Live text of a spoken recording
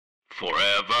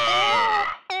Forever.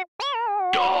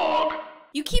 Dog.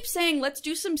 You keep saying, let's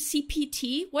do some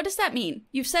CPT. What does that mean?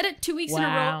 You've said it 2 weeks in a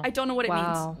row. I don't know what it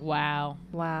means. Wow.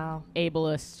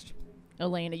 Ableist.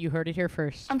 Alayna, you heard it here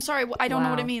first. I'm sorry, I don't know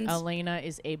what it means. Alayna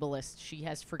is ableist. She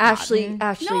has forgotten.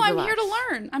 Ashley, no, I'm relax. here to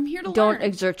learn. I'm here to learn. Don't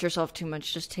exert yourself too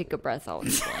much. Just take a breath out.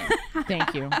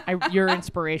 Thank you. You're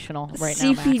inspirational right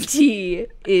now, Max. CPT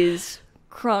is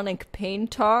chronic pain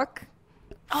talk.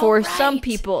 For some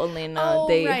people, Alayna,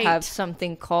 they have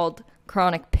something called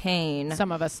chronic pain.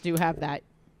 Some of us do have that.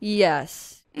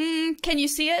 Yes. Can you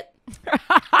see it?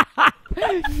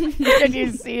 Can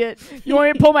you see it? You want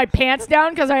me to pull my pants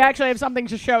down? Because I actually have something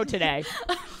to show today.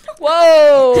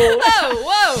 Whoa!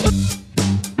 Whoa!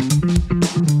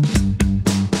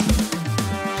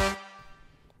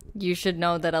 You should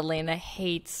know that Alayna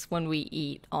hates when we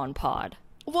eat on pod.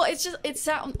 Well, it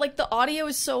sounds like the audio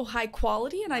is so high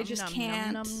quality, and I just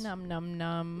can't.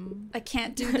 I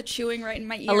can't do the chewing right in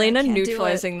my ear. Alayna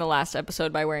neutralizing the last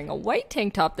episode by wearing a white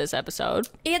tank top this episode.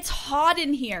 It's hot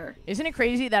in here. Isn't it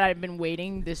crazy that I've been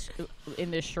waiting in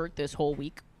this shirt this whole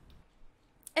week?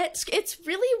 It's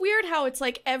really weird how it's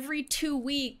like every 2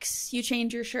 weeks you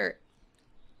change your shirt.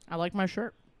 I like my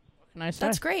shirt. What can I say?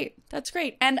 That's great. That's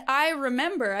great. And I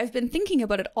remember I've been thinking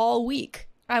about it all week.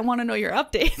 I want to know your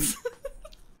updates.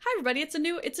 Hi everybody, it's a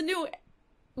new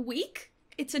week.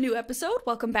 It's a new episode.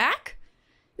 Welcome back.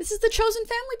 This is the Chosen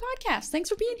Family Podcast. Thanks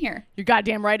for being here. You're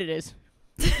goddamn right it is.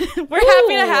 We're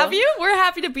happy to have you. We're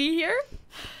happy to be here.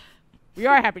 We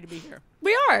are happy to be here.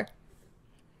 We are.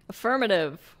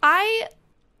 Affirmative.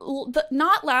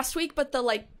 Not last week, but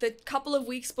the couple of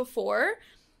weeks before,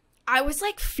 I was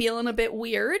like feeling a bit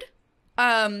weird.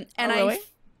 And really?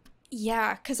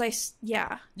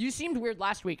 You seemed weird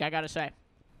last week, I gotta say.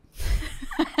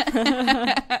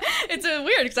 It's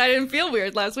weird because I didn't feel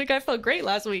weird last week. I felt great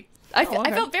last week. I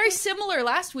felt very similar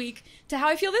last week to how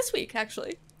I feel this week,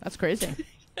 actually. That's crazy.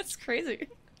 That's crazy.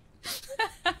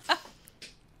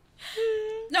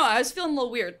 No, I was feeling a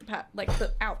little weird,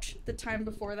 the time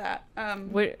before that.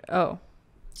 Wait,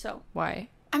 So. Why?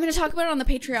 I'm going to talk about it on the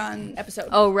Patreon episode.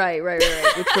 Oh, right.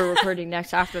 Which we're recording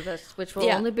next after this, which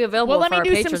will only be available for our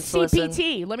patrons to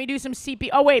listen. Let me do some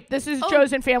CPT. Oh, wait. This is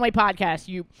Chosen Family Podcast.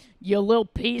 You little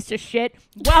piece of shit.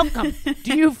 Welcome.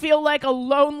 Do you feel like a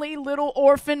lonely little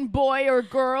orphan boy or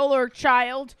girl or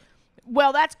child?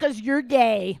 Well, that's because you're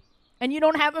gay and you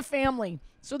don't have a family.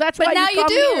 So that's why now you come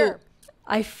here.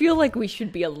 I feel like we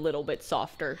should be a little bit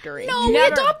softer during. No, we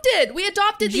adopted the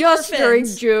orphans. Just during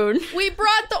June. We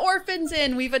brought the orphans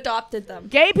in. We've adopted them.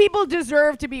 Gay people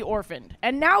deserve to be orphaned,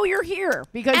 and now you're here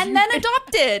because then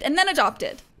adopted. As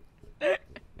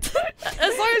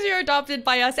long as you're adopted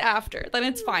by us after, then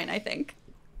it's fine. I think.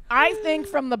 I think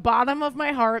from the bottom of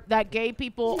my heart that gay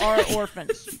people are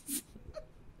orphans.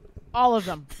 All of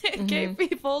them. Gay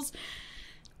people's.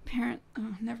 Parent.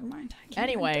 Oh, never mind. I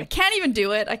can't even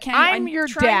do it. I can't. I'm your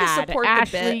dad,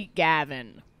 Ashley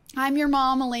Gavin. I'm your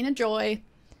mom, Alayna Joy.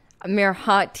 I'm your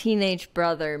hot teenage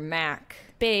brother, Mac.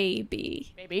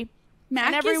 Baby.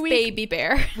 Mac every is week, Baby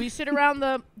Bear. We sit around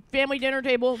the family dinner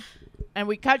table and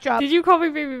we catch up. Did you call me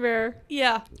Baby Bear?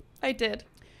 Yeah, I did.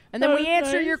 And then we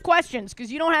answer your questions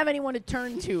because you don't have anyone to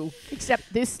turn to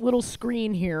except this little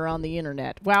screen here on the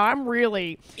internet. Wow, I'm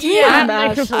really... Damn,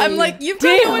 I'm like, you've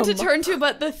got no one to turn to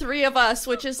but the three of us,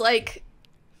 which is like...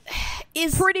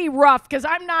 is pretty rough because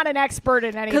I'm not an expert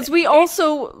in anything. Because we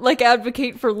also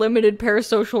advocate for limited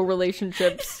parasocial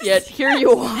relationships, yet here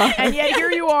you are. And yet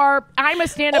here you are. I'm a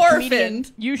stand-up comedian.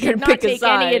 You should not take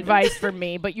any advice from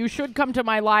me, but you should come to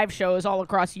my live shows all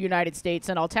across the United States,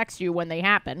 and I'll text you when they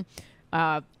happen.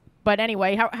 But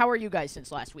anyway, how are you guys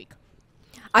since last week?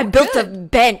 I built a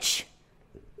bench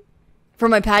for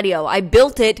my patio. I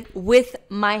built it with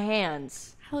my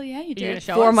hands. Hell yeah, you did.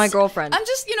 For my girlfriend. I'm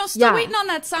just, still waiting on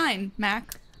that sign,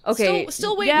 Mac. Okay.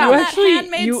 Still waiting on that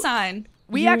handmade sign.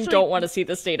 We actually don't want to see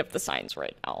the state of the signs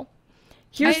right now.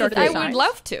 I would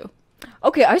love to.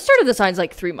 Okay, I started the signs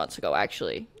 3 months ago,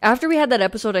 actually. After we had that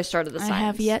episode, I started the signs. I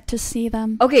have yet to see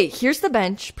them. Okay, here's the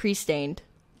bench, pre-stained.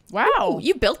 Wow. Ooh,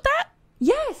 you built that?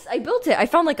 Yes, I built it. I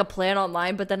found a plan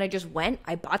online, but then I just went,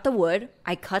 I bought the wood,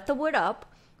 I cut the wood up,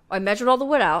 I measured all the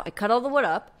wood out, I cut all the wood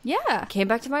up. Yeah. Came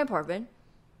back to my apartment,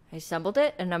 I assembled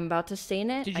it, and I'm about to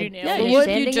stain it. Did you nail the wood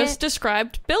you just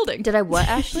described building? Did I what,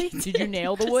 Ashley? Did you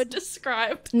nail the wood?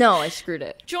 Described. No, I screwed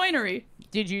it. Joinery.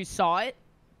 Did you saw it?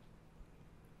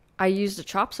 I used a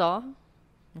chop saw.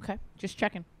 Okay, just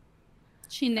checking.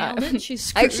 She nailed it. She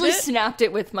screwed I actually it. snapped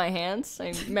it with my hands.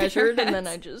 I measured and then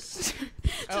I just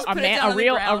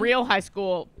a real high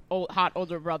school hot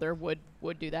older brother would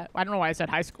do that. I don't know why I said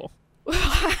high school.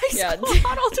 high school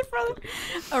hot older brother.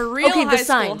 A real high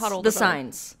school hot older brother. The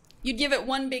signs. You'd give it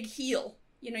one big heel.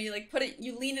 You know, you like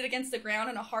you lean it against the ground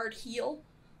in a hard heel.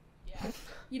 Yeah.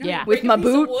 You know, yeah. With my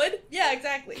boot. Wood. Yeah,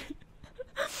 exactly.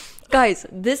 Guys,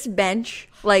 this bench,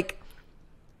 like,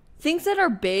 things that are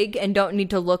big and don't need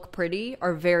to look pretty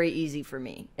are very easy for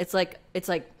me. It's like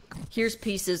here's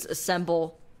pieces,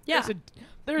 assemble. Yeah.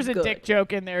 There's a dick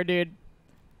joke in there, dude.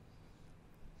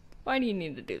 Why do you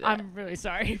need to do that? I'm really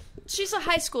sorry. She's a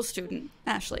high school student,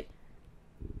 Ashley.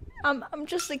 I'm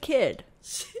just a kid.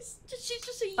 She's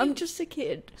just a youth. I'm just a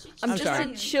kid. I'm just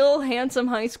sorry. a chill, handsome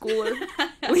high schooler.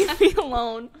 Leave me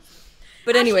alone.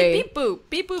 But Ashley, anyway. beep boop.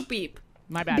 Beep boop beep.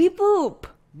 My bad. Beep boop.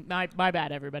 My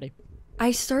bad, everybody. I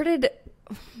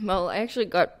actually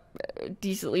got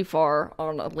decently far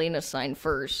on Alayna's sign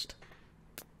first.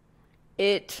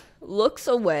 It looks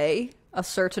a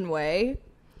certain way.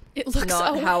 It looks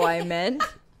Not away. how I meant.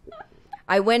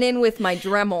 I went in with my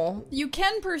Dremel, You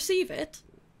can perceive it.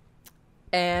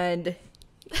 and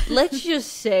let's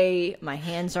just say my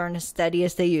hands aren't as steady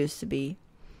as they used to be.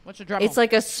 What's your Dremel? It's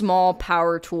like a small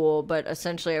power tool, but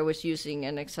essentially I was using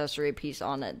an accessory piece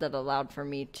on it that allowed for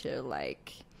me to,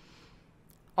 like,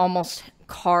 almost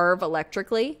carve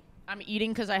electrically. I'm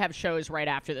eating because I have shows right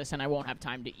after this, and I won't have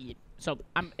time to eat. So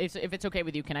if it's okay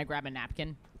with you, can I grab a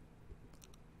napkin?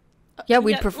 Yeah,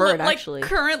 we'd prefer it, actually. Like,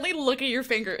 currently look at your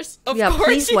fingers. Of Yeah, course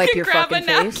please you wipe can your grab fucking a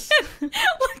napkin. face. Look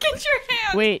at your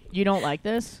hand. Wait, you don't like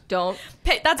this? Don't.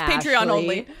 That's Patreon Ashley,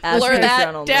 only. that's Blur Patreon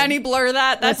that. only. Danny, blur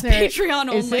that. That's Listener, Patreon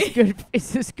only.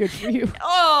 Is this good for you?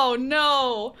 Oh,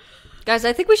 no. Guys,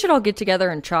 I think we should all get together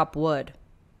and chop wood.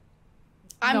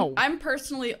 No. I'm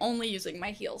personally only using my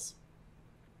heels.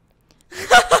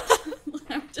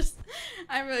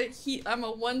 I'm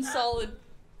a one solid,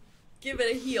 give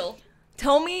it a heel.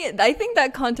 Tell me, I think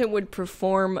that content would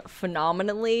perform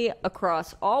phenomenally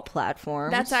across all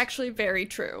platforms. That's actually very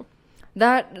true.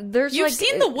 There's You've like,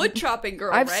 seen the wood chopping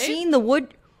girl, I've right? seen the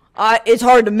wood. It's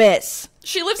hard to miss.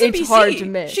 She lives in BC. It's hard to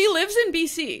miss. She lives in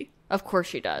BC. Of course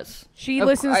she does. She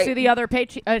listens to the other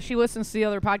she listens to the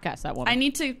other podcast. That woman. I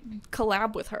need to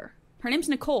collab with her. Her name's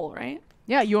Nicole, right?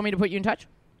 Yeah, you want me to put you in touch?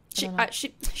 She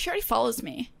already follows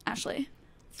me, Ashley.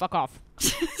 Fuck off.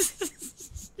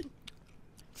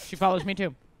 She follows me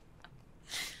too.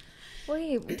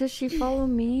 Wait, does she follow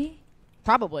me?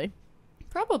 Probably.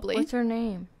 Probably. What's her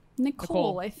name?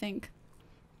 Nicole, I think.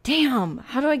 Damn,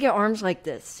 how do I get arms like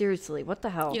this? Seriously, what the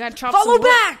hell? You gotta chop Follow some wood.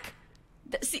 back!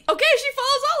 See, okay, she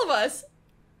follows all of us.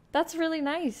 That's really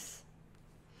nice.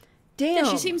 Damn.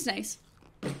 Yeah, she seems nice.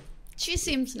 She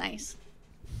seems nice.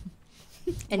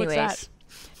 Anyways, that?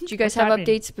 do you guys What's have that mean?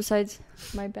 updates besides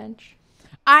my bench?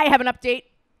 I have an update.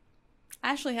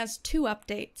 Ashley has 2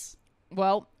 updates.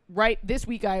 Well, right this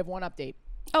week I have one update.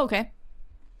 Oh, okay.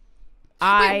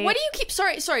 Wait, what do you keep?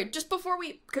 Sorry. Just before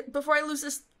I lose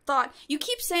this thought, you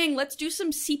keep saying let's do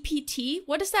some CPT.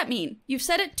 What does that mean? You've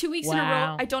said it 2 weeks in a row.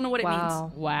 Wow. I don't know what it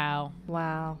means. Wow.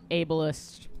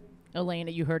 Ableist.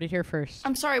 Alayna, you heard it here first.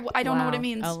 I'm sorry. I don't know what it Wow.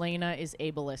 means. Alayna is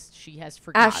ableist. She has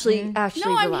forgotten. Ashley,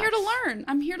 No, I'm relax. here to learn.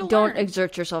 I'm here to Don't learn.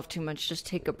 exert yourself too much. Just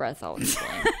take a breath. I'll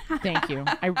explain. Thank you.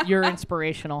 You're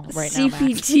inspirational right now, Max.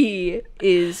 CPT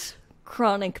is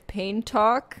chronic pain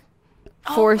talk.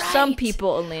 For some right.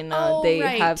 people, Alayna, Oh, they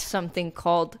right. have something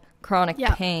called chronic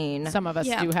Yeah. pain. Some of us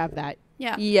Yeah. do have that.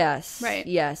 Yeah. Yes. Right.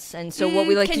 Yes. And so what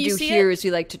we like can to you do see here it? is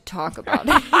we like to talk about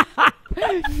it.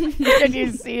 Can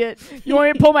you see it? You want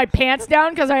me to pull my pants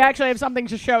down? Because I actually have something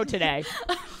to show today.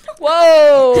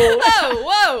 Whoa!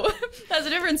 Whoa. That's a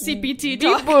different CPT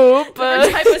talk. Boop.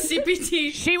 Different type of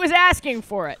CPT. She was asking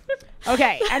for it.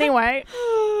 Okay, anyway.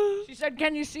 She said,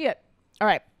 can you see it? All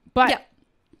right. But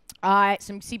Yeah.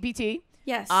 some CPT.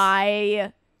 Yes.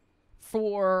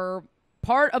 For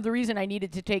part of the reason I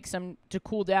needed to take some to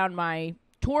cool down my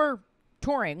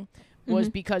touring was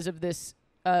because of this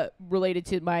related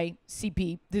to my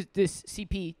CP, this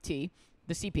CPT,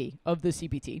 the CP of the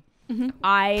CPT.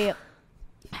 I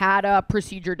had a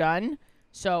procedure done,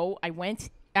 so I went,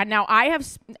 and now I have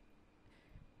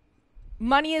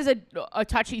money is a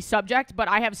touchy subject, but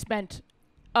I have spent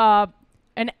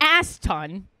an ass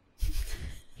ton.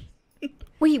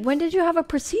 Wait, when did you have a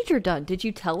procedure done? Did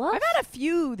you tell us? I've had a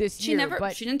few this year.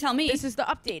 But She didn't tell me. this is the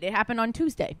update. It happened on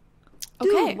Tuesday.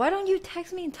 Dude, okay. why don't you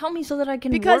text me and tell me so that I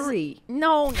can Because worry?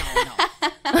 no.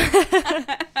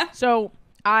 So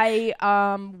I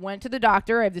went to the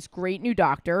doctor. I have this great new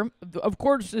doctor. Of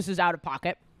course, this is out of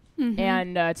pocket,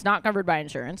 and it's not covered by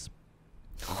insurance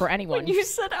for anyone. When you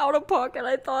said out of pocket,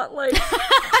 I thought like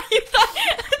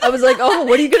I was like, oh,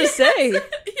 what are you gonna say?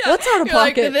 What's out of You're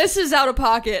like, pocket? this is out of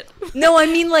pocket. No, I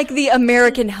mean like the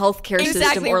American healthcare system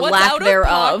Exactly. or What's lack out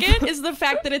thereof. of pocket is the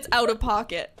fact that it's out of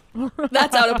pocket.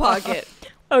 That's out of pocket.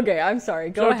 Okay, I'm sorry.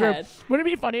 Go So true. ahead. Wouldn't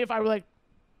it be funny if I were like,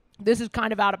 this is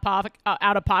kind of out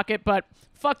of pocket, but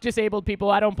fuck disabled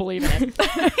people. I don't believe in it.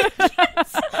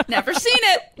 Never seen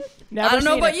it. Never I don't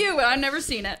know seen about it. you, but I've never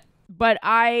seen it. But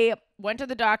I went to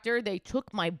the doctor. They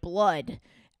took my blood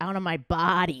out of my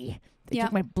body. They Yeah.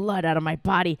 took my blood out of my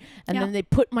body. And Yeah. then they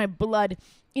put my blood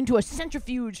into a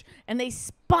centrifuge and they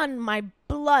spun my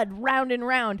blood round and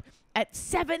round at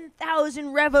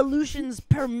 7,000 revolutions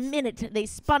per minute. They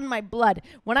spun my blood.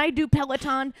 When I do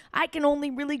Peloton, I can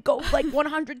only really go like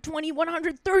 120,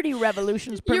 130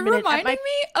 revolutions per You're minute. reminding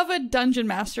me of a dungeon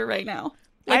master right now.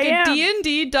 Like I a am.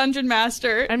 D&D dungeon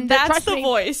master. And that's trust the me-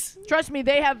 voice. Trust me,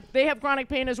 they have chronic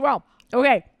pain as well.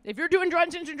 Okay, if you're doing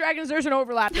Dungeons and Dragons, there's an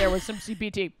overlap there with some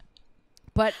CPT.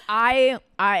 But I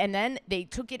and then they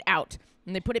took it out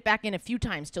and they put it back in a few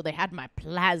times till they had my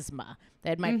plasma. They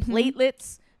had my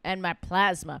platelets and my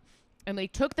plasma. And they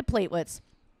took the platelets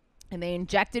and they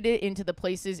injected it into the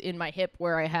places in my hip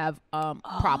where I have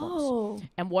problems.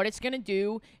 And what it's going to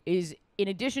do is, in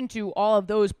addition to all of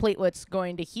those platelets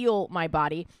going to heal my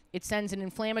body, it sends an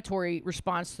inflammatory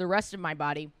response to the rest of my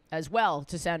body as well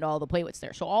to send all the platelets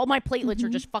there. So all my platelets are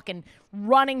just fucking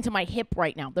running to my hip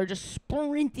right now. They're just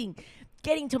sprinting,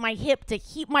 getting to my hip to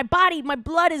heal my body. My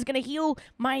blood is going to heal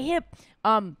my hip.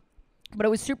 But it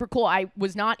was super cool. I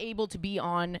was not able to be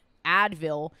on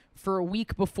Advil for a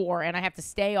week before, and I have to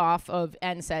stay off of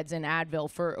NSAIDs and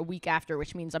Advil for a week after,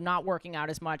 which means I'm not working out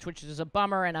as much, which is a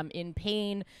bummer, and I'm in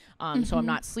pain, so I'm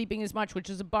not sleeping as much, which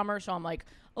is a bummer. So I'm like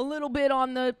a little bit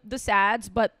on the SADs,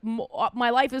 but my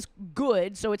life is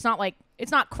good, so it's not like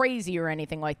it's not crazy or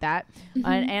anything like that,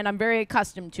 and I'm very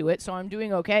accustomed to it, so I'm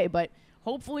doing okay. But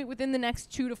hopefully within the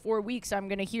next 2 to 4 weeks, I'm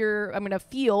gonna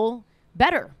feel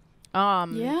better.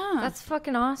 Yeah. That's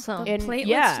fucking awesome. And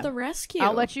Platelets to the rescue.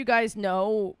 I'll let you guys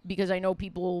know, because I know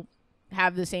people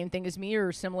have the same thing as me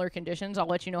or similar conditions. I'll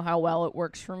let you know how well it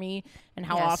works for me and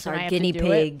how Yes, often our I have guinea to do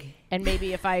pig. it. And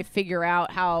maybe if I figure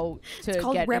out how to It's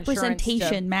called get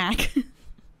representation, Mac.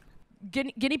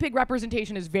 guinea pig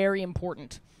representation is very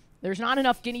important. There's not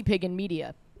enough guinea pigs in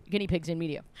media. The guinea pig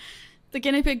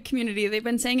community, they've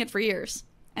been saying it for years.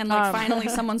 And finally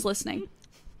someone's listening.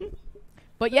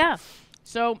 But yeah,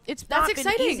 so it's That's not been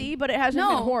exciting. easy, but it hasn't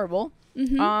No. been horrible.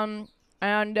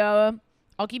 And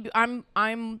I'll keep.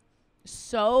 I'm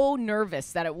so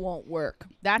nervous that it won't work.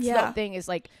 That's Yeah. the thing. Is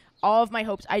like all of my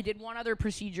hopes. I did one other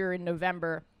procedure in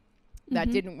November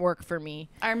that didn't work for me.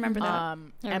 I remember that.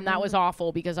 And that was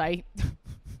awful because I.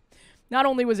 Not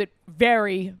only was it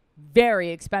very, very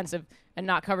expensive and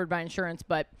not covered by insurance,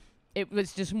 but it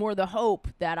was just more the hope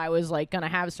that I was like gonna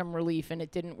have some relief, and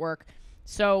it didn't work.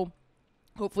 So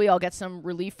hopefully I'll get some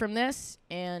relief from this.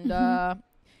 And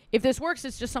if this works,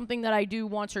 it's just something that I do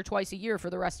once or twice a year for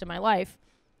the rest of my life.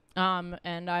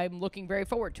 And I'm looking very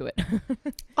forward to it.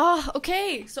 Oh,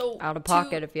 okay. So Out of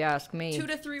pocket, if you ask me. 2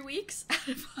 to 3 weeks out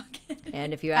of pocket.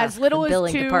 And if you As ask little the as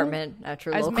billing 2, department at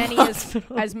your as local many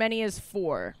hospital. as many as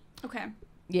 4. Okay.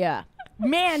 Yeah.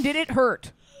 Man, did it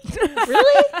hurt.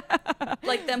 Really?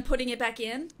 Like them putting it back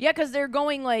in? Yeah, because they're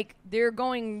taking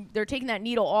that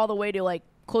needle all the way to like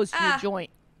close to your joint.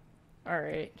 All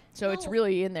right. So it's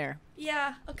really in there.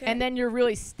 Yeah. Okay. And then you're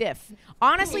really stiff.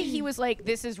 Honestly, he was like,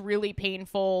 "This is really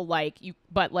painful.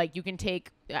 But you can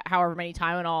take however many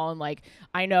Tylenol." And like,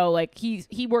 I know, like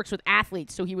he works with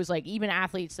athletes, so he was like, even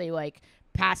athletes, they like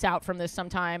pass out from this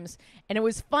sometimes. And it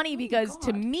was funny because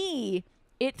to me,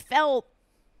 it felt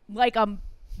like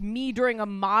me during a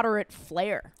moderate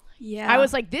flare. yeah. I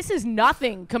was like, "This is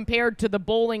nothing compared to the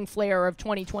bowling flare of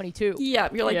 2022." yeah.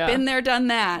 You're like, Yeah. been there, done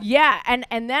that. Yeah, and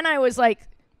then I was like,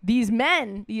 these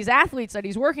athletes that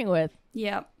he's working with,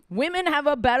 Yeah. women have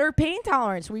a better pain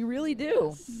tolerance. We really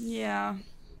do. Yeah.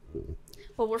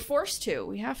 Well, we're forced to.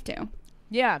 We have to.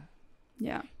 Yeah.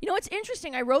 Yeah. You know, it's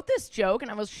interesting. I wrote this joke,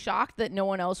 and I was shocked that no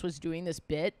one else was doing this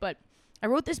bit, but I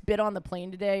wrote this bit on the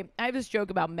plane today. I have this joke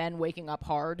about men waking up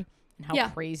hard and how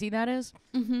crazy that is.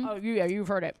 Mm-hmm. Oh, yeah, you've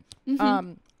heard it.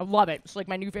 I love it. It's like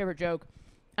my new favorite joke.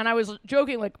 And I was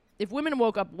joking, like, if women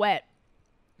woke up wet,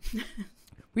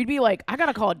 we'd be like, I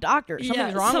gotta call a doctor.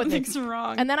 Something's wrong with me. Something's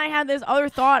wrong. And then I had this other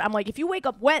thought. I'm like, if you wake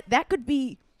up wet, that could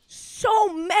be so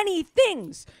many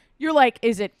things. You're like,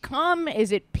 is it cum?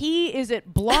 Is it pee? Is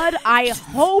it blood? I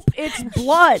hope it's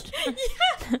blood.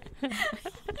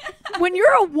 When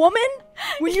you're a woman,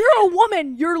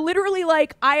 you're literally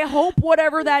like, I hope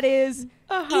whatever that is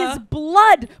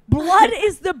blood. Blood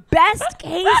is the best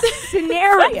case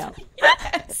scenario.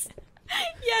 Yes.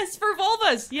 Yes, for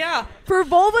vulvas. Yeah. For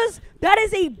vulvas, that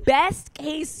is a best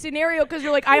case scenario because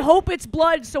you're like, I hope it's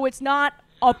blood, so it's not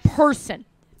a person.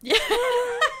 Yeah.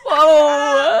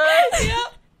 Whoa.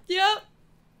 Yep.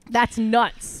 That's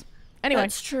nuts. Anyway,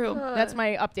 That's true. that's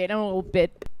my update. I'm a little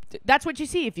bit. That's what you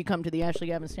see if you come to the Ashley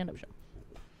Gavin stand-up show.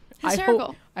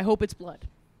 Hysterical. I hope it's blood.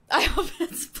 I hope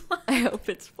it's blood. I hope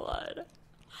it's blood.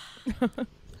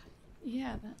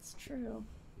 Yeah, that's true.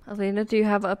 Alayna, do you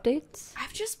have updates?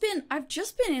 I've just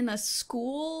been in a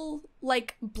school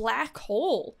like black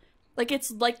hole. Like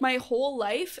it's like my whole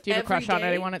life. Do you have a crush every on day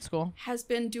anyone at school? has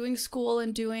been doing school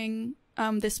and doing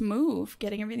this move,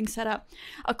 getting everything set up.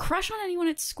 A crush on anyone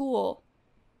at school?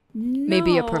 No.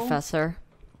 Maybe a professor.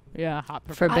 Yeah, hot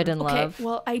professor. Forbidden Okay, love.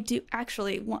 well, I do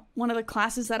actually. One of the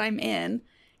classes that I'm in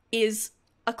is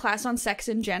a class on sex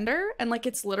and gender, and like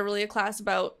it's literally a class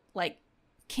about like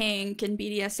kink and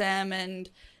BDSM and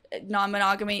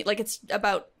non-monogamy. Like it's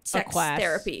about sex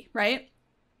therapy, right?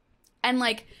 And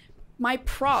like my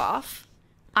prof,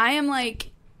 I am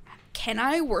like, can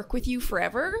I work with you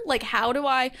forever? Like, how do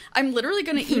I'm literally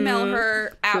going to email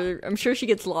her. I'm sure she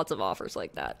gets lots of offers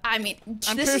like that. I mean,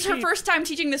 I'm this sure is her first time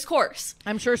teaching this course.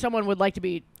 I'm sure someone would like to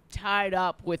be tied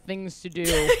up with things to do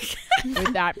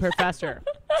with that professor.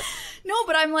 No,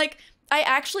 but I'm like, I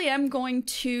actually am going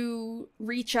to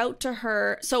reach out to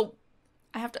her. So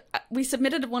we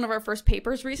submitted one of our first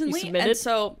papers recently. You submitted? And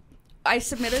so I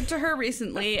submitted to her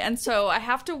recently. And so I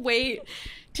have to wait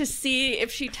to see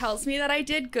if she tells me that I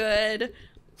did good.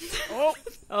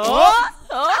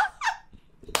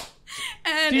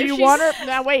 And Do you want her?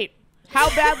 Now wait. How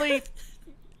badly?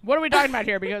 What are we talking about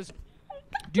here? Because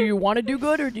do you want to do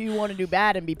good or do you want to do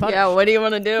bad and be punished? Yeah, what do you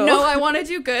want to do? No, I want to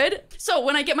do good. So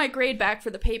when I get my grade back for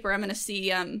the paper, I'm going to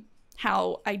see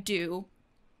how I do.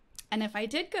 And if I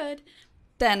did good,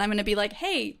 then I'm going to be like,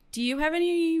 hey, is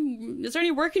there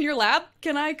any work in your lab?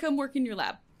 Can I come work in your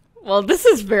lab? Well, this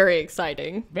is very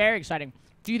exciting. Very exciting.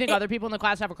 Do you think other people in the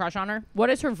class have a crush on her? What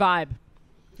is her vibe?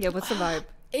 Yeah, what's the vibe?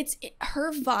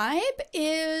 Her vibe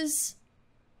is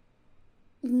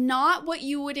not what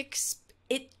you would expect.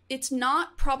 It's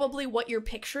not probably what you're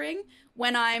picturing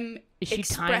when I'm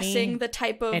expressing the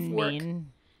type of and work.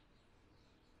 mean.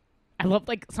 I love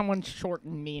like someone short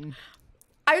and mean.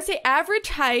 I would say average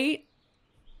height,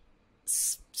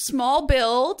 small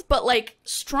build, but like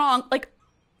strong. Like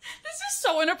this is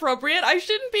so inappropriate. I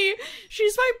shouldn't be.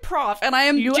 She's my prof, and I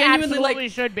am You genuinely absolutely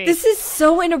like. should be. This is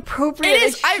so inappropriate. It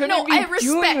is. I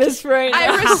Doing this right I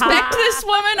now. respect this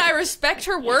woman. I respect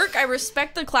her work. I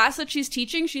respect the class that she's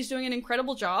teaching. She's doing an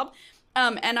incredible job.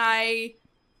 And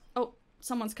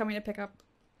someone's coming to pick up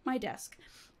my desk.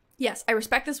 Yes, I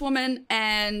respect this woman,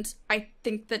 and I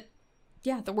think that,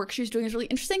 yeah, the work she's doing is really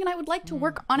interesting, and I would like to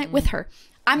work on it with her.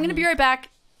 I'm going to be right back.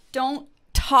 Don't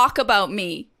talk about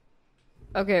me.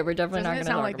 Okay, we're definitely Doesn't not it going to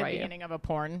sound talk like the about you. beginning of a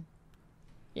porn?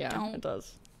 Yeah, Don't. it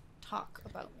does. Talk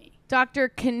about me. Dr.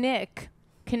 Knink.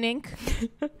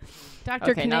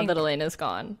 Dr. Okay, now Knink. that Elena's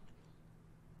gone,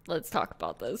 let's talk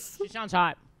about this. She sounds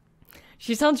hot.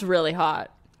 She sounds really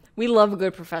hot. We love a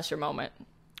good professor moment.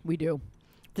 We do.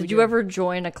 Did you ever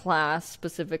join a class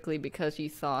specifically because you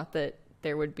thought that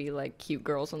there would be like cute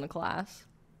girls in the class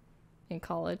in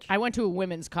college? I went to a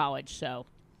women's college, so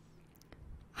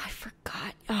I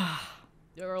forgot. Ah,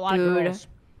 there were a lot Dude. of girls.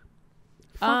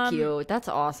 fuck you. That's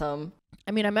awesome.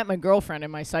 I mean, I met my girlfriend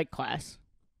in my psych class.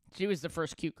 She was the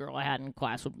first cute girl I had in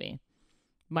class with me.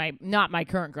 Not my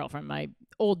current girlfriend, my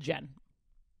old Gen.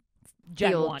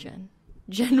 Gen The old 1.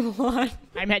 Gen 1.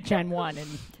 I met Gen 1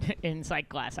 in psych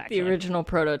class, actually. The original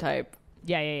prototype.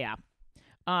 Yeah.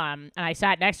 And I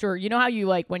sat next to her. You know how you,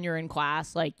 like, when you're in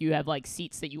class, like, you have, like,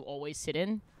 seats that you always sit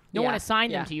in? No one Yeah,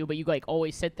 assigned yeah. them to you, but you, like,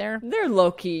 always sit there? They're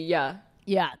low-key, yeah.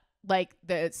 Yeah. Like,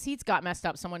 the seats got messed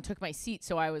up. Someone took my seat,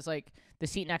 so I was, like, the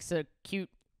seat next to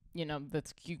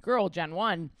this cute girl, Gen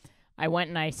 1. I went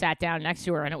and I sat down next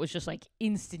to her, and it was just, like,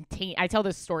 instantaneous. I tell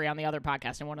this story on the other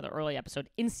podcast in one of the early episodes.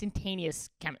 Instantaneous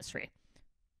chemistry.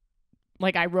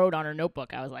 Like, I wrote on her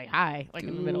notebook. I was like, hi, like,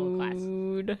 in the middle of class.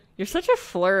 Dude, you're such a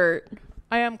flirt.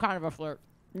 I am kind of a flirt.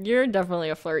 You're definitely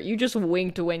a flirt. You just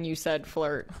winked when you said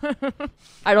flirt.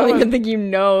 I don't even think you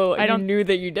knew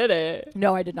that you did it.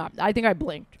 No, I did not. I think I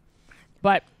blinked.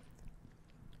 But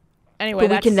anyway,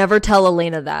 But we can never tell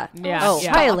Alayna that. Yeah. Oh,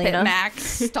 yeah. hi, Stop it, Alayna. Max.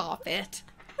 Stop it.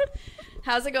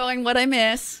 How's it going? What'd I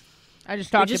miss? I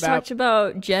just We talked just about talked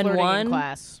about Gen flirting in 1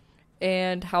 class.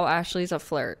 and how Ashley's a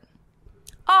flirt.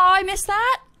 Oh, I missed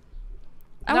that.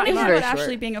 I Not want to hear very about short.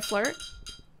 Ashley being a flirt.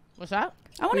 What's that?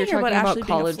 I want We to were hear talking about about Ashley being a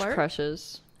college flirt.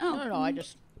 crushes. Oh, I don't know. I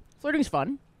just flirting's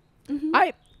fun.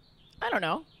 I don't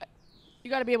know. You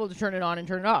got to be able to turn it on and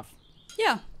turn it off.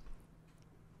 yeah.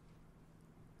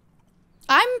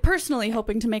 I'm personally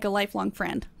hoping to make a lifelong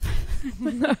friend.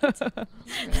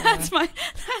 That's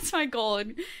my goal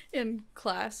in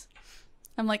class.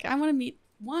 I'm like, I want to meet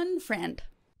one friend.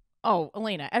 Oh,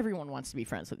 Alayna, everyone wants to be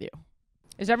friends with you.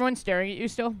 Is everyone staring at you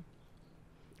still?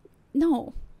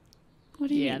 No. What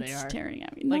do you Yeah, mean they are. staring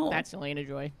at me? Like, No. that's Alayna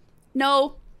Joy.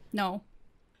 No.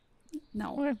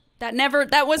 Okay.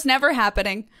 That was never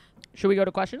happening. Should we go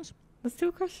to questions? Let's do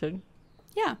a question.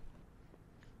 Yeah.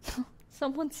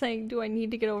 Someone's saying, do I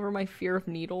need to get over my fear of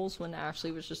needles, when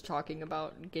Ashley was just talking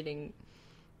about getting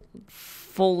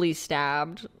fully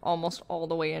stabbed almost all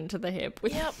the way into the hip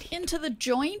with Yep, into the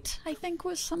joint, I think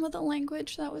was some of the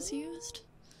language that was used.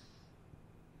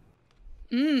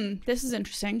 This is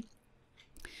interesting.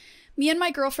 Me and my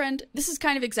girlfriend, this is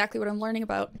kind of exactly what I'm learning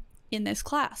about in this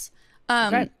class.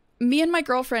 Okay. Me and my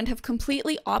girlfriend have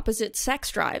completely opposite sex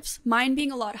drives, mine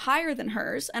being a lot higher than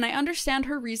hers, and I understand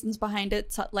her reasons behind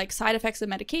it, like side effects of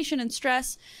medication and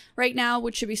stress right now,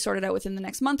 which should be sorted out within the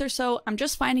next month or so. I'm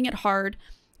just finding it hard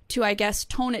to, I guess,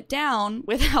 tone it down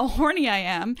with how horny I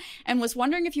am, and was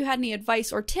wondering if you had any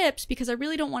advice or tips, because I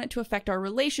really don't want it to affect our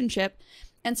relationship,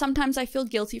 and sometimes I feel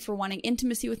guilty for wanting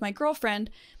intimacy with my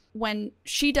girlfriend when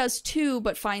she does too,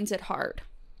 but finds it hard.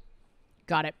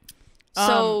 Got it.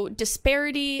 So,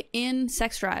 disparity in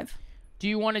sex drive. Do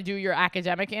you want to do your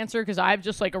academic answer? Because I have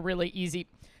just like a really easy...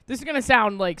 This is going to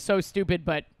sound like so stupid,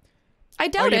 but... I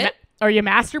doubt it. Are you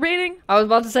masturbating? I was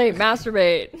about to say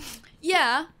masturbate.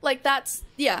 Yeah, like that's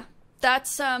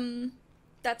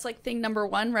like thing number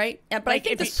one, right? Yeah, but Like, I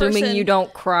think if this Assuming person, you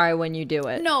don't cry when you do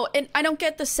it. No, and I don't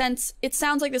get the sense. It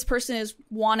sounds like this person is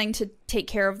wanting to take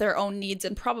care of their own needs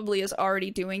and probably is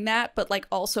already doing that, but like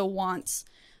also wants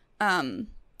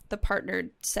the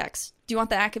partnered sex. Do you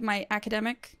want my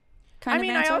academic kind of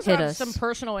answer? I also Hit have us. some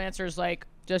personal answers, like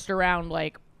just around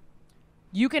like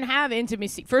you can have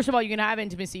intimacy. First of all, you can have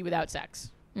intimacy without sex.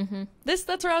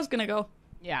 That's where I was gonna go.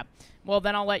 Yeah. Well,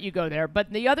 then I'll let you go there. But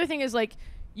the other thing is like,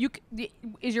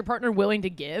 is your partner willing to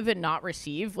give and not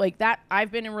receive? Like that,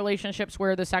 I've been in relationships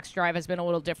where the sex drive has been a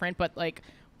little different, but like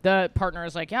the partner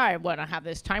is like, yeah, I want to have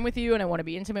this time with you and I want to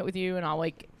be intimate with you, and I'll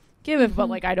like give it, but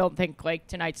like I don't think like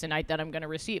tonight's the night that I'm going to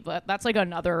receive. That's like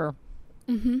another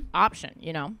option,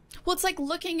 you know? Well, it's like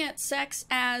looking at sex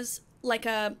as like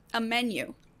a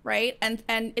menu, right? And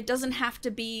it doesn't have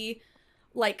to be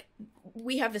like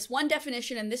we have this one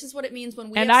definition and this is what it means when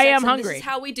we And have I sex, am and hungry. This is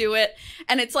how we do it.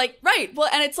 And it's like, right. Well,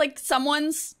 and it's like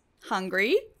someone's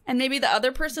hungry and maybe the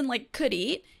other person like could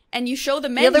eat, and you show the The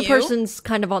menu. other person's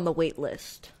kind of on the wait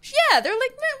list. Yeah, they're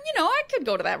like, I could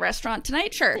go to that restaurant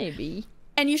tonight, sure. Maybe.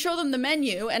 And you show them the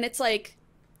menu and it's like,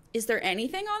 is there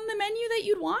anything on the menu that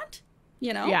you'd want?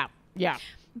 You know? Yeah.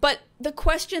 But the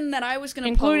question that I was going to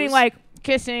Including pose, like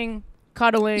kissing,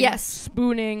 cuddling, Yes.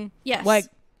 spooning. Yes. Like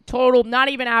total, not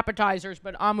even appetizers,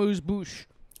 but amuse-bouche.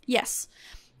 Yes.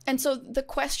 And so the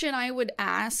question I would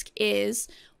ask is,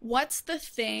 what's the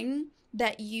thing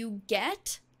that you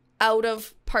get out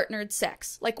of partnered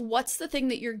sex? Like, what's the thing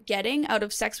that you're getting out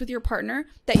of sex with your partner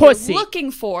that Pussy. you're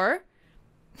looking for?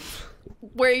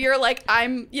 Where you're like,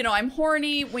 I'm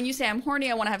horny. When you say I'm horny,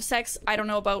 I want to have sex. I don't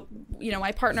know about,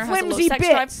 my partner has a low Flimsy sex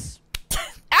bits.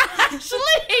 drive.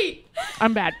 Actually,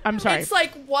 I'm bad. I'm sorry. it's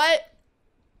like,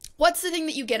 what's the thing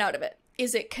that you get out of it?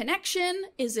 Is it connection?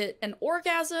 Is it an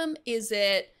orgasm? Is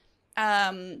it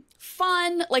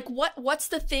fun? Like, what's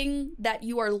the thing that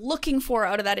you are looking for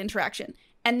out of that interaction?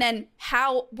 And then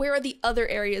where are the other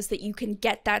areas that you can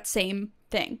get that same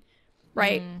thing?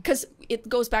 Right? Because it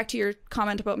goes back to your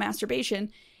comment about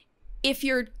masturbation. If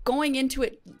you're going into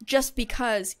it just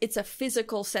because it's a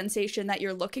physical sensation that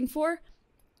you're looking for,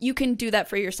 you can do that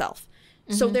for yourself.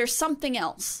 So there's something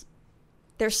else.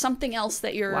 There's something else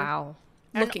that you're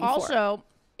looking and also,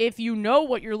 if you know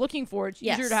what you're looking for, it's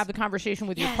easier Yes. to have the conversation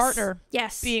with your Yes. partner.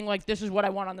 Yes. Being like, this is what I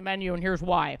want on the menu and here's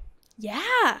why.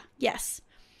 Yeah. Yes.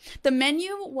 The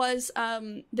menu was,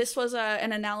 this was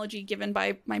an analogy given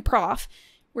by my prof,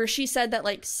 where she said that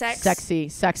like Sexy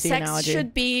sex analogy.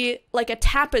 should be like a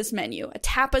tapas menu, a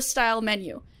tapas style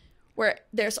menu, where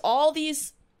there's all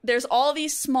these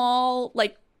small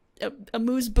like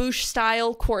amuse-bouche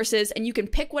style courses, and you can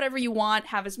pick whatever you want,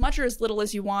 have as much or as little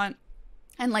as you want,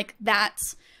 and like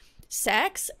that's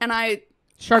sex. And I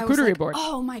was Charcuterie like, board.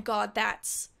 oh my god,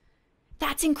 that's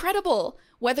incredible.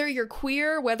 Whether you're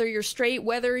queer, whether you're straight,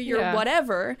 whether you're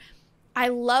whatever, I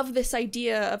love this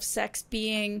idea of sex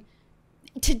being,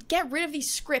 to get rid of these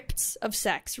scripts of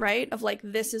sex, right? Of like,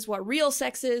 this is what real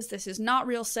sex is, this is not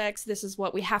real sex, this is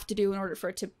what we have to do in order for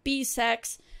it to be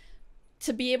sex.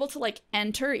 To be able to like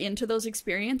enter into those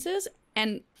experiences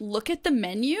and look at the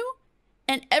menu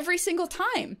and every single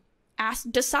time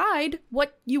decide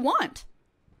what you want.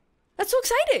 That's so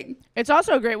exciting. It's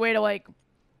also a great way to like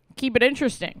keep it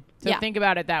interesting to Yeah. think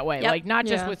about it that way. Yep. Like not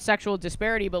just Yeah. with sexual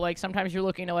disparity, but like sometimes you're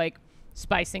looking to like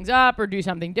spice things up or do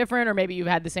something different, or maybe you've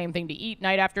had the same thing to eat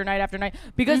night after night after night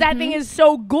because that thing is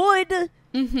so good.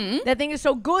 That thing is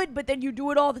so good, but then you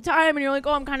do it all the time and you're like,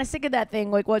 oh, I'm kind of sick of that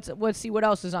thing. Like let's see what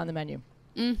else is on the menu.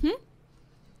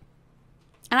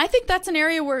 And I think that's an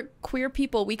area where queer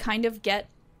people, we kind of get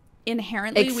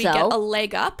inherently, we get Excel? a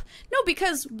leg up. No,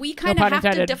 because we kind of pun have to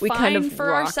intended. define We kind of for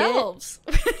rock it. ourselves.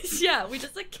 Yeah, we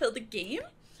just like kill the game.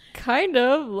 Kind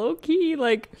of low key.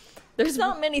 Like, there's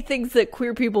not many things that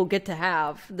queer people get to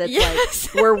have that's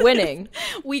Yes. like we're winning.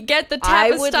 We get the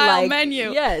I tapas would style like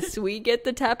menu. Yes, we get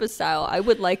the tapas style. I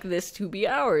would like this to be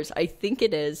ours. I think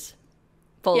it is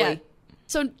fully. Yeah.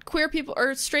 So queer people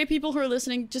or straight people who are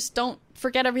listening, just don't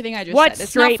forget everything I just What said.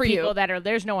 It's straight not for people you. that are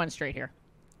there's no one straight here.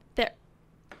 There.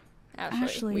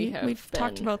 Ashley, We've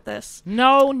talked about this.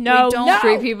 No, We no, don't- no.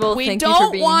 straight people. We thank you for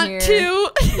don't being want here.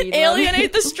 to We love alienate you.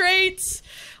 the straights.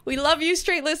 We love you,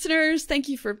 straight listeners. Thank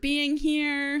you for being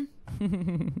here.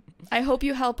 I hope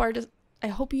you I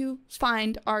hope you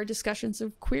find our discussions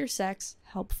of queer sex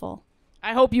helpful.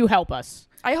 I hope you help us.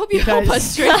 I hope you help Because-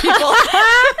 us, straight people.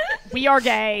 We are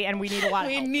gay and we need a lot of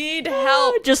We help. need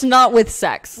help. Just not with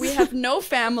sex. We have no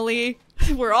family.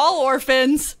 We're all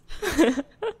orphans.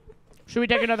 Should we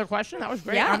take another question? That was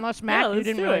great. Yeah. Unless Mac, Yeah, you let's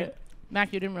didn't do really it.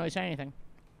 Mac, you didn't really say anything.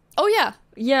 Oh yeah.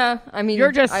 Yeah, I mean,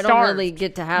 You're just I don't starved. really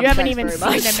get to have You haven't sex even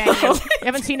very seen much, a menu. so- You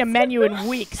haven't seen a menu in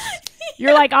weeks.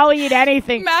 You're like, I'll eat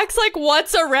anything. Max, like,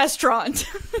 what's a restaurant?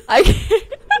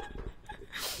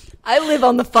 I live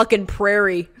on the fucking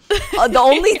prairie.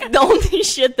 The only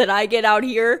shit that I get out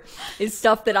here is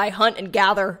stuff that I hunt and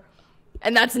gather,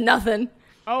 and that's nothing.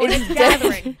 Oh, It's it's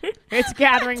gathering. It's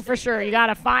gathering for sure. You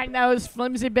gotta find those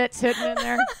flimsy bits hidden in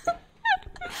there.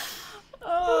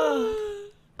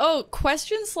 Oh,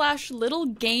 question/little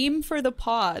game for the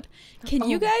pod. Can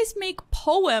you guys make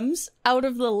poems out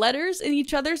of the letters in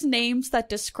each other's names that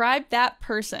describe that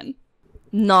person?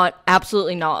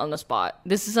 Absolutely not on the spot.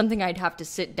 This is something I'd have to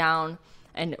sit down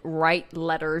and write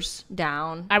letters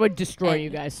down. I would destroy you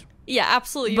guys. Yeah,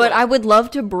 absolutely. But I would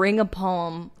love to bring a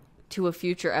poem to a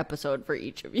future episode for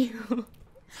each of you.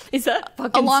 Is that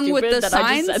fucking Along with stupid the that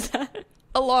I just signs? said that?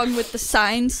 Along with the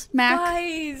signs, Mac.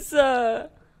 Guys,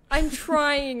 I'm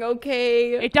trying,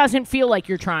 okay? It doesn't feel like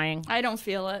you're trying. I don't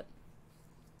feel it.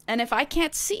 And if I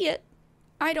can't see it,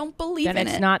 I don't believe Then in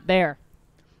it's it. not there.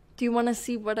 Do you want to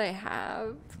see what I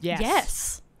have?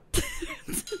 Yes.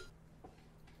 Yes.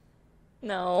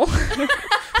 No.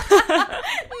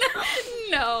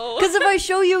 No. Because if I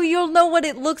show you, you'll know what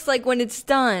it looks like when it's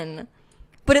done.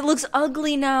 But it looks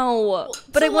ugly now.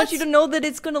 But so I want you let's- to know that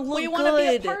it's going to look We good. want to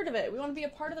be a part of it. We want to be a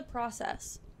part of the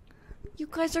process. You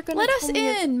guys are going to Let us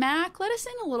in, Mac. Let us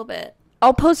in a little bit.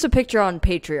 I'll post a picture on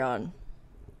Patreon.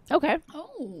 Okay.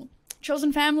 Oh.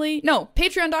 Chosen Family. No,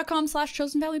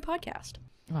 patreon.com/Chosen Family Podcast.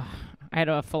 I had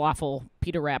a falafel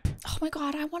pita wrap. Oh my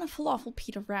god, I want a falafel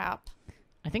pita wrap.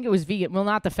 I think it was vegan. Well,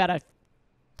 not the feta.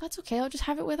 That's okay. I'll just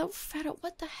have it without feta.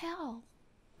 What the hell?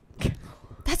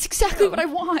 That's exactly what I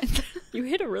want. You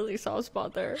hit a really soft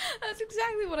spot there. That's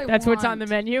exactly what I want. That's what's on the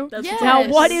menu. That's Yes. Now,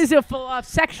 what is a falafel?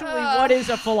 Sexually, what is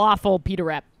a falafel pita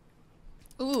wrap?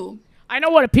 Ooh. I know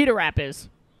what a pita wrap is,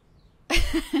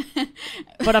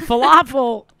 but a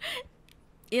falafel,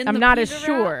 In I'm the not as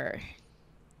pita wrap? sure.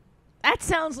 That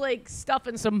sounds like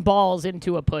stuffing some balls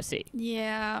into a pussy.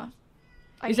 Yeah.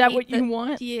 Is that what you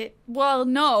want? Yeah. Well,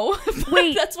 no.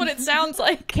 Wait. That's what it sounds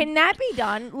like. Can that be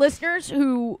done? Listeners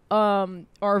who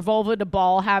are vulva to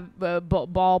ball have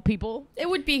ball people. It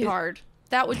would be hard.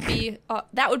 That would be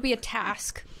a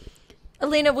task.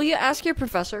 Alayna, will you ask your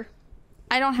professor?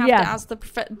 I don't have Yeah. to ask the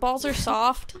balls are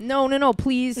soft. No,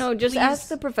 please. No, just please. ask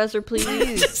the professor, please.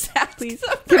 Just ask Please.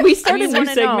 the Can we start I a just new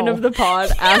wanna segment know. of the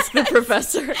pod? Ask the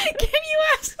professor. Can you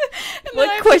ask? And then I What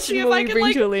have to see question if will I we can, bring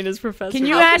like, to Aleyna's professor? Can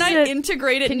you How ask can I the-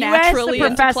 integrate it Can you ask naturally the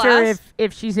into professor class?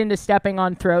 if she's into stepping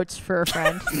on throats for a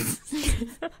friend?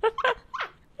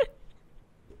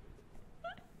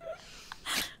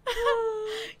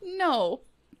 No,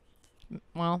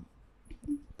 Well,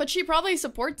 but she probably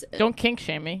supports it. don't kink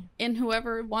shame me. In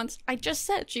whoever wants. I just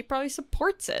said she probably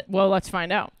supports it. Well, let's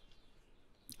find out.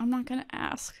 I'm not gonna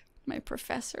ask my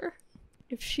professor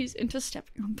if she's into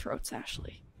stepping on throats,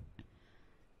 Ashley.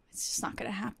 It's just not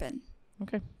gonna happen.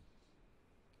 Okay.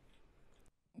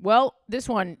 Well, this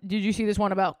one, did you see this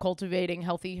one about cultivating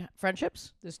healthy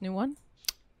friendships? This new one?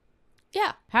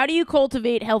 Yeah. How do you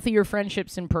cultivate healthier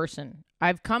friendships in person?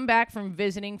 I've come back from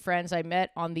visiting friends I met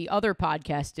on the other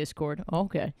podcast Discord.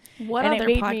 Okay. What And it other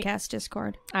made me- podcast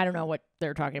Discord? I don't know what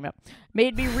they're talking about.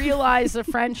 Made me realize the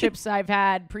friendships I've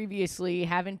had previously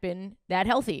haven't been that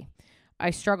healthy.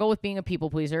 I struggle with being a people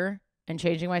pleaser and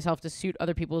changing myself to suit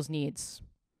other people's needs.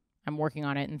 I'm working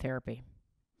on it in therapy.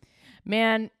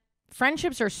 Man,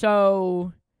 friendships are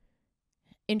so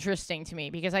interesting to me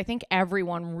because I think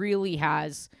everyone really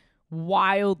has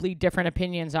wildly different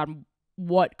opinions on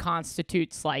what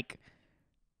constitutes like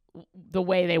the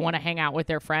way they want to hang out with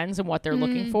their friends and what they're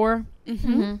looking for.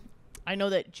 Mm-hmm. I know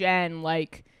that Jen,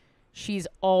 like, she's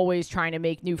always trying to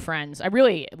make new friends. I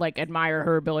really like admire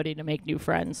her ability to make new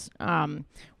friends.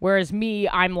 Whereas me,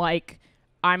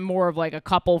 I'm more of like a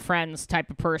couple friends type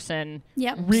of person.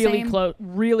 Yep. Really same.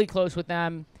 really close with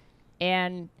them.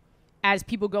 And as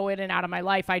people go in and out of my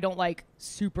life, I don't I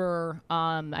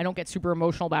don't get super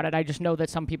emotional about it. I just know that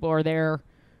some people are there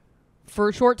for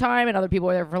a short time and other people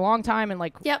are there for a long time. And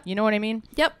like, Yep. you know what I mean?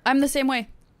 Yep. I'm the same way.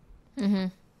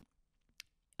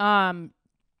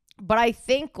 But I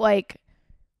think like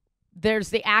there's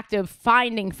the act of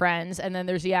finding friends and then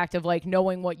there's the act of like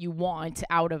knowing what you want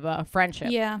out of a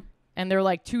friendship. Yeah. And they're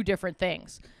like two different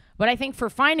things. But I think for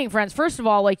finding friends, first of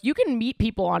all, like you can meet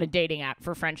people on a dating app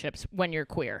for friendships when you're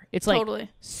queer. It's like Totally.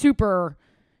 super,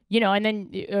 and then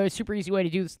a super easy way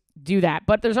to do that.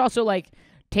 But there's also like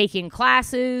taking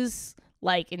classes,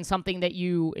 like in something that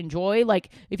you enjoy. Like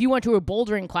if you went to a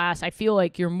bouldering class, I feel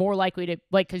like you're more likely to,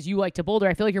 like, because you like to boulder,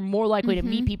 I feel like you're more likely to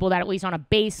meet people that at least on a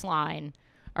baseline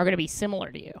are going to be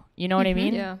similar to you. You know what I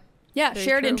mean? Yeah. Yeah. Very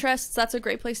Shared true. interests. That's a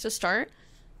great place to start.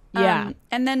 Yeah.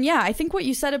 And then, yeah, I think what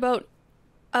you said about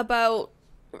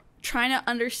trying to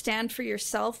understand for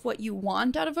yourself what you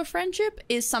want out of a friendship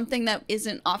is something that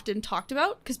isn't often talked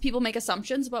about because people make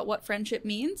assumptions about what friendship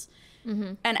means.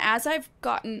 Mm-hmm. And as I've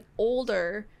gotten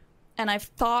older and I've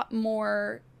thought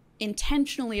more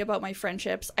intentionally about my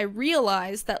friendships, I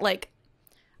realize that, like,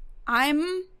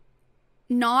 I'm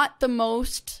not the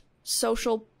most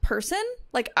social person.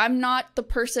 Like, I'm not the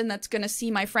person that's going to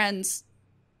see my friends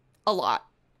a lot.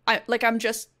 I'm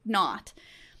just not.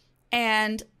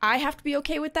 And I have to be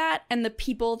okay with that. And the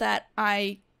people that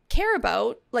I care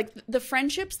about, like the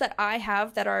friendships that I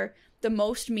have that are the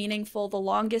most meaningful, the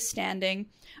longest standing,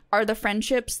 are the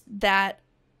friendships that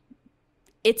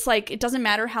it's like, it doesn't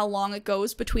matter how long it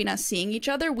goes between us seeing each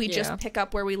other. We just pick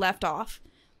up where we left off.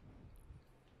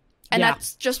 And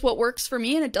that's just what works for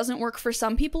me. And it doesn't work for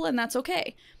some people. And that's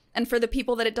okay. And for the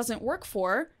people that it doesn't work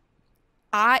for,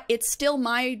 it's still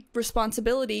my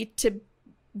responsibility to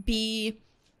be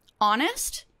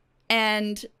honest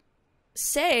and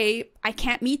say I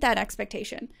can't meet that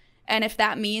expectation. And if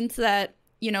that means that,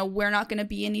 we're not going to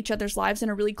be in each other's lives in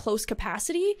a really close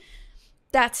capacity,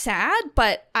 that's sad,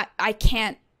 but I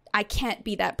can't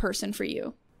be that person for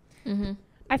you. Mm-hmm.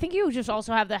 I think you just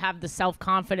also have to have the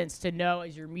self-confidence to know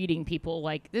as you're meeting people,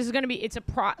 like, this is going to be,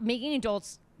 making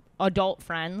adult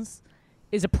friends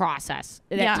is a process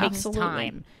that takes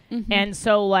time. Mm-hmm. And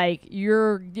so, like,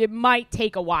 it might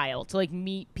take a while to, like,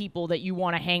 meet people that you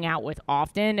want to hang out with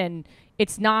often. And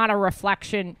it's not a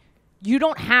reflection. You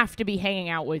don't have to be hanging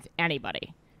out with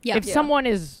anybody. Yeah. If someone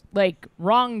is, like,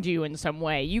 wronged you in some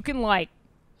way, you can, like,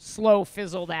 slow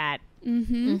fizzle that.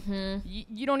 Mm-hmm. Mm-hmm.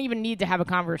 You don't even need to have a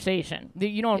conversation.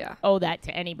 You don't owe that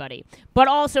to anybody. But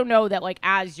also know that, like,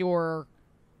 as you're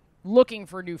looking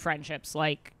for new friendships,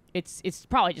 like, it's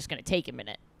probably just going to take a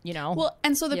minute, Well,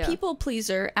 and so the people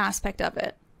pleaser aspect of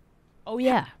it. Oh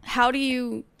yeah. How do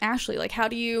you, Ashley, like, how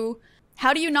do you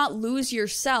not lose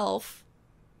yourself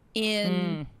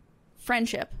in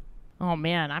friendship? Oh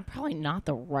man, I'm probably not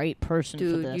the right person for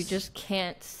this. Dude, you just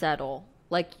can't settle.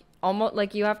 Like, almost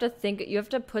like you have to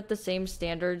put the same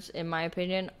standards, in my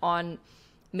opinion, on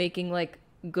making, like,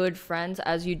 good friends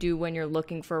as you do when you're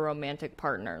looking for a romantic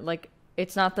partner. Like,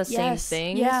 it's not the same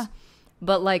things. Yeah.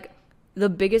 But, like, the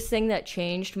biggest thing that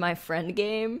changed my friend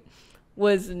game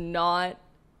was not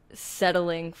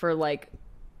settling for, like,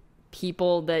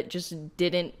 people that just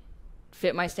didn't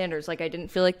fit my standards. Like, I didn't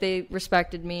feel like they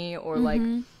respected me, or, like,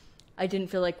 I didn't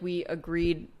feel like we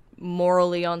agreed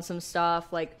morally on some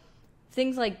stuff. Like,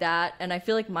 things like that. And I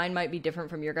feel like mine might be different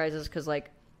from your guys's because,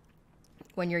 like,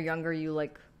 when you're younger,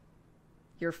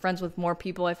 you're friends with more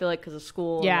people, I feel like, because of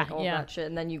school and, like, all that shit.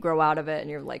 And then you grow out of it and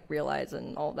you're, like,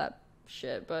 realizing all that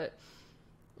shit. But,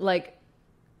 like,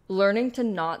 learning to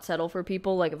not settle for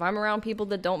people, like, if I'm around people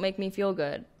that don't make me feel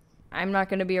good, I'm not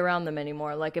going to be around them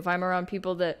anymore. Like, if I'm around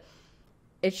people that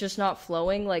it's just not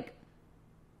flowing, like,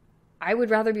 I would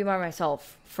rather be by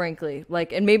myself, frankly.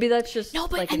 Like, and maybe that's just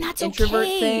like an introvert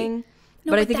thing,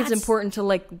 but I think it's that's- important to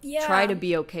like Yeah. try to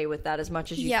be okay with that as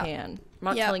much as you Yeah. can. I'm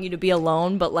not Yeah. telling you to be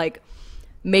alone, but like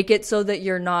make it so that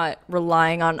you're not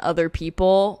relying on other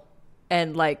people,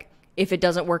 and like if it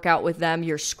doesn't work out with them,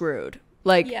 you're screwed.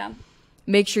 Like Yeah.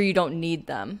 make sure you don't need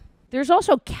them. There's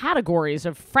also categories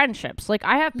of friendships. Like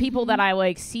I have people that I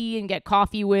like see and get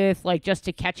coffee with, like just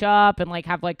to catch up and like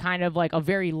have like kind of like a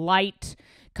very light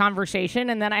conversation.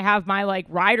 And then I have my like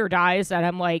ride or dies that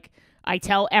I'm like, I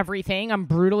tell everything. I'm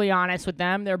brutally honest with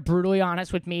them. They're brutally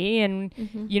honest with me. And,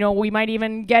 you know, we might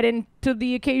even get into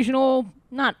the occasional,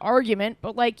 not argument,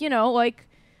 but like, you know, like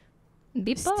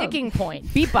Beep sticking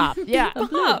point. Beep bop. Yeah.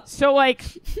 bop. So like,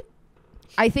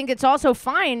 I think it's also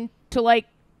fine to like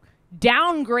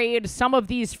downgrade some of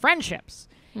these friendships.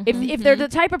 If they're the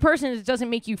type of person that doesn't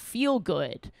make you feel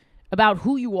good about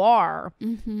who you are,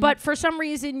 but for some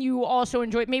reason you also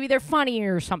enjoy, maybe they're funny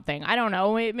or something. I don't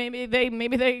know. Maybe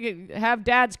they have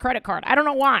dad's credit card. I don't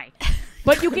know why.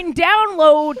 But you can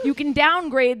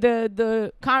downgrade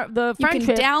the You can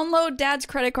friendship. download dad's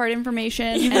credit card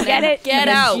information You and get then it. get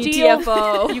You out. can steal-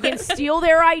 GTFO. You can steal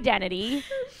their identity.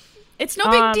 It's no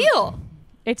big deal.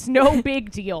 It's no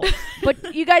big deal.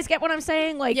 But you guys get what I'm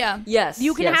saying? Like, Yeah. Yes.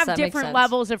 you can yes, have that makes different sense.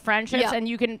 levels of friendships, Yeah. and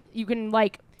you can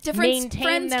like Different maintain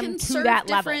friends them can to serve that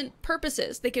level. different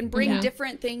purposes. They can bring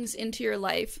different things into your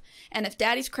life. And if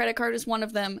daddy's credit card is one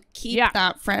of them, keep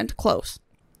that friend close.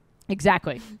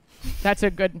 Exactly. That's a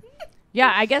good.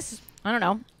 Yeah, I guess I don't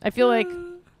know. I feel like,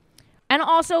 and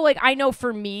also like I know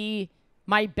for me,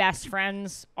 my best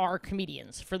friends are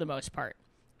comedians for the most part,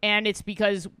 and it's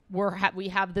because we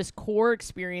have this core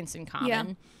experience in common. Yeah.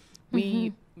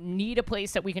 We need a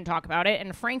place that we can talk about it,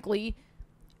 and frankly,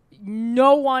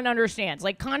 no one understands.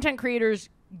 Like content creators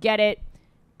get it,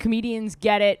 comedians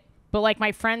get it, but like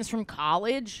my friends from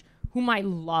college, whom I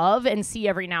love and see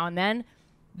every now and then,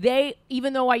 they,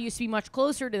 even though I used to be much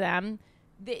closer to them,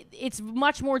 it's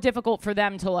much more difficult for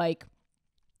them to like,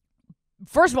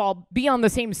 first of all, be on the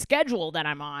same schedule that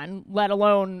I'm on, let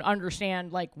alone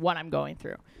understand like what I'm going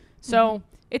through. So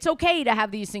it's okay to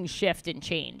have these things shift and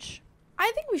change.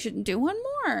 I think we should do one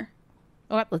more.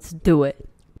 Let's do it.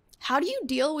 How do you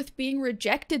deal with being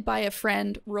rejected by a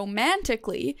friend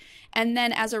romantically and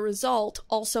then as a result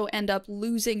also end up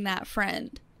losing that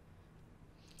friend?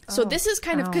 So this is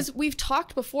kind of because we've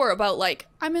talked before about like,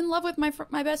 I'm in love with my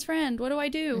best friend. What do I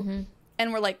do?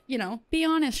 And we're like, you know, be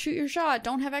honest, shoot your shot.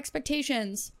 Don't have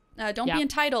expectations. Don't be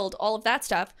entitled. All of that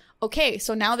stuff. Okay,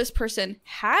 so now this person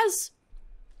has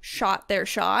shot their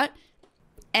shot.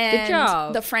 And Good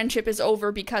job. the friendship is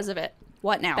over because of it.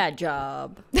 What now? Bad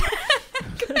job.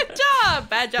 Good job.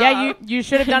 Bad job. Yeah, you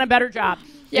should have done a better job.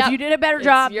 Yep. If you did a better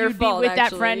job, your you'd fault, be with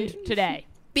actually. that friend today.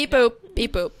 Beep boop.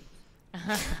 Beep boop.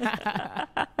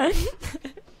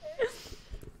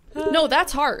 No,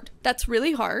 that's hard. That's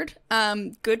really hard.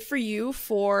 Good for you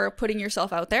for putting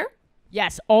yourself out there.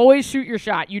 Yes, always shoot your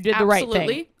shot. You did the right thing.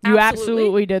 Absolutely. You Absolutely.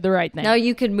 absolutely did the right thing. Now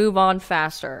you could move on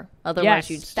faster. Otherwise, Yes,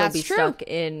 you'd still that's be true. stuck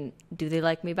in "Do they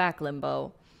like me back?"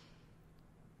 limbo.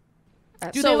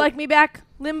 Do So- they like me back,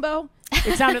 Limbo?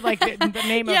 It sounded like the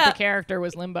name Yeah. of the character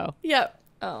was Limbo. Yeah.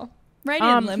 Oh, Right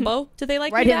Um, in limbo. Do they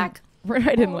like Right me in, back?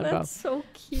 right in Limbo. that's so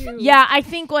cute. Yeah, I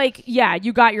think like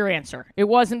you got your answer. It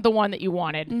wasn't the one that you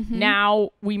wanted. Now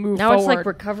we move Now forward. it's like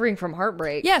recovering from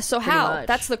heartbreak. Yeah, so pretty how? much.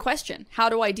 That's the question. How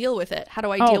do I deal with it? How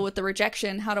do I Oh. deal with the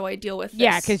rejection? How do I deal with this?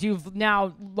 Yeah, because you've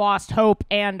now lost hope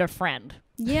and a friend.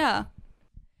 Yeah.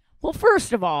 Well,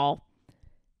 first of all,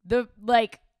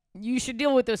 you should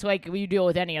deal with this like you deal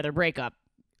with any other breakup.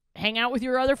 Hang out with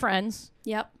your other friends.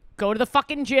 Yep. Go to the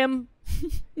fucking gym.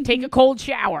 Take a cold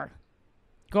shower.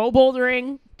 Go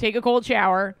bouldering. Take a cold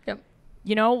shower. Yep.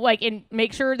 You know, like, and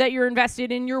make sure that you're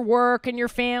invested in your work and your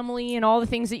family and all the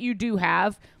things that you do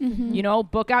have. You know,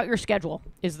 book out your schedule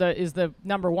is the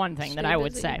number one thing that Stay I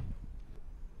would busy. say.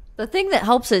 The thing that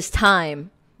helps is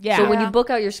time. Yeah. So when Yeah. you book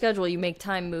out your schedule, you make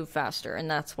time move faster, and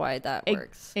that's why that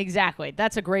works. Exactly.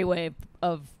 That's a great way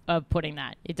of putting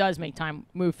that. It does make time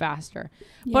move faster.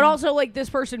 But Yeah. also, like, this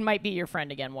person might be your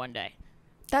friend again one day.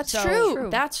 That's So- true. True.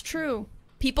 That's true.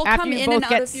 People After come you in both and out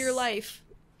get of your life.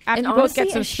 After And you both honestly,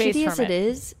 get some as space shitty from as it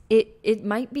is, it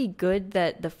might be good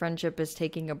that the friendship is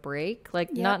taking a break.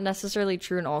 Like, not necessarily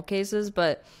true in all cases,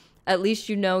 but at least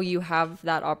you know you have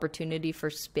that opportunity for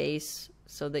space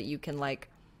so that you can, like,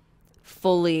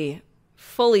 fully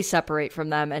separate from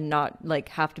them and not, like,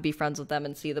 have to be friends with them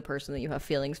and see the person that you have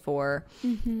feelings for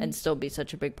and still be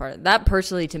such a big part of it. That,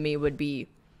 personally, to me, would be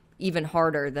even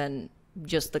harder than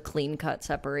just the clean-cut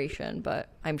separation, but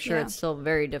I'm sure Yeah. it's still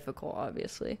very difficult,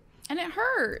 obviously. And it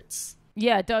hurts.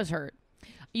 Yeah, it does hurt.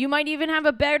 You might even have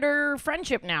a better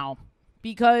friendship now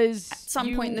because At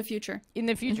some point in the future. in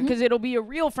the future, because it'll be a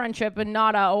real friendship and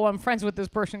not a, oh, I'm friends with this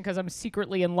person because I'm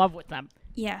secretly in love with them.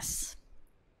 Yes.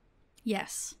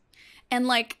 Yes. And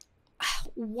like,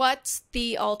 what's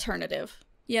the alternative?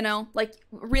 You know, like,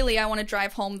 really, I want to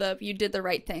drive home you did the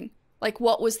right thing. Like,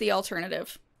 what was the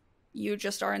alternative? You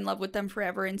just are in love with them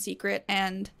forever in secret,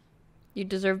 and You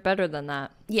deserve better than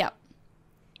that. yeah.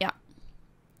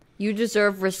 You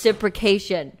deserve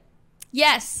reciprocation.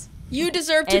 Yes. You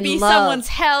deserve to And be love. someone's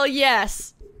hell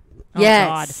yes. Oh,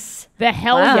 Yes. The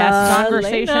hell yes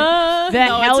conversation. Alayna. The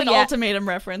No, hell it's an yes. ultimatum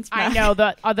reference. I Matt. know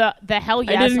the hell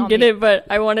yes. I didn't on get the- it, but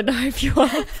I wanted to hype you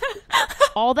up.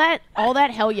 all that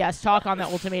hell yes talk on the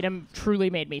ultimatum truly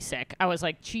made me sick. I was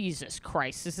like, Jesus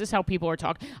Christ, is this how people are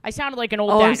talking? I sounded like an old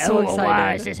Oh, I'm dad. so Wow,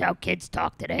 excited. is this how kids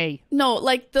talk today? No,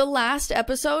 like the last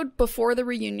episode before the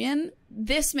reunion,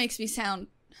 this makes me sound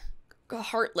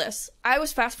heartless. I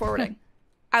was fast forwarding.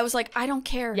 I was like, I don't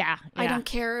care. Yeah, I yeah. don't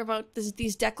care about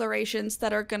these declarations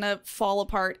that are gonna fall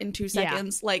apart in 2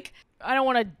 seconds. Like, I don't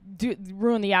want to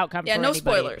ruin the outcome. yeah, for no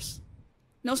anybody. spoilers.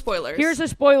 No spoilers. Here's a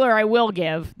spoiler I will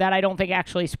give that I don't think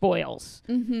actually spoils.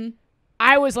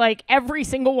 I was like, every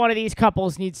single one of these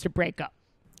couples needs to break up.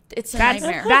 it's a That's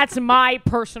nightmare. that's my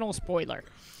personal spoiler.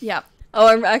 Yeah. Oh,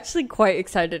 I'm actually quite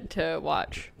excited to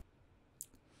watch.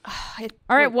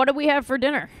 All right, what do we have for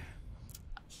dinner?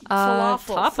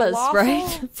 Falafel. Tapas, Falafel? right?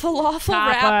 Falafel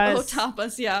wrap. Oh, Tapas.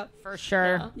 tapas. Yeah. For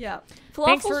sure. Yeah.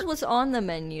 Thanks Falafels for- was on the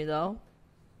menu, though.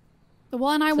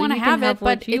 Well, and I So want to you can have it, have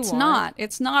what but you it's want. not.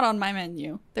 It's not on my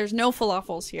menu. There's no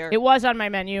falafels here. It was on my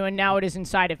menu, and now it is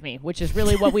inside of me, which is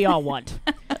really what we all want.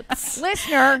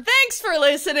 Listener, Thanks for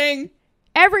listening.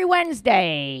 every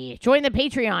Wednesday, join the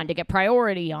Patreon to get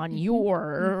priority on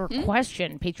your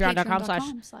question.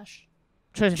 Patreon.com/slash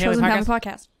Chosen Family Podcast.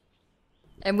 Podcast.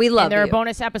 And we love And there you. are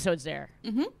bonus episodes there.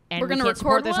 And We're gonna we can't record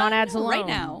support this on one ads alone. right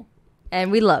now. And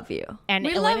we love you. And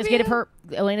We love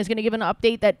Elena's going to give an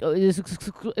update that is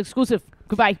exclusive.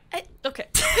 Goodbye. Okay.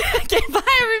 Okay.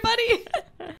 Bye,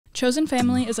 everybody. Chosen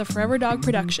Family is a Forever Dog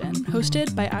production,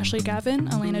 hosted by Ashley Gavin,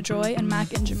 Alayna Joy, and Mac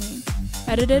INGEMI.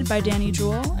 Edited by Danny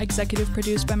Jewell, executive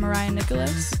produced by Mariah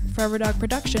Nicholas. Forever Dog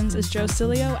Productions is Joe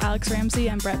Cilio, Alex Ramsey,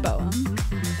 and Brett Boehm.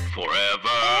 Forever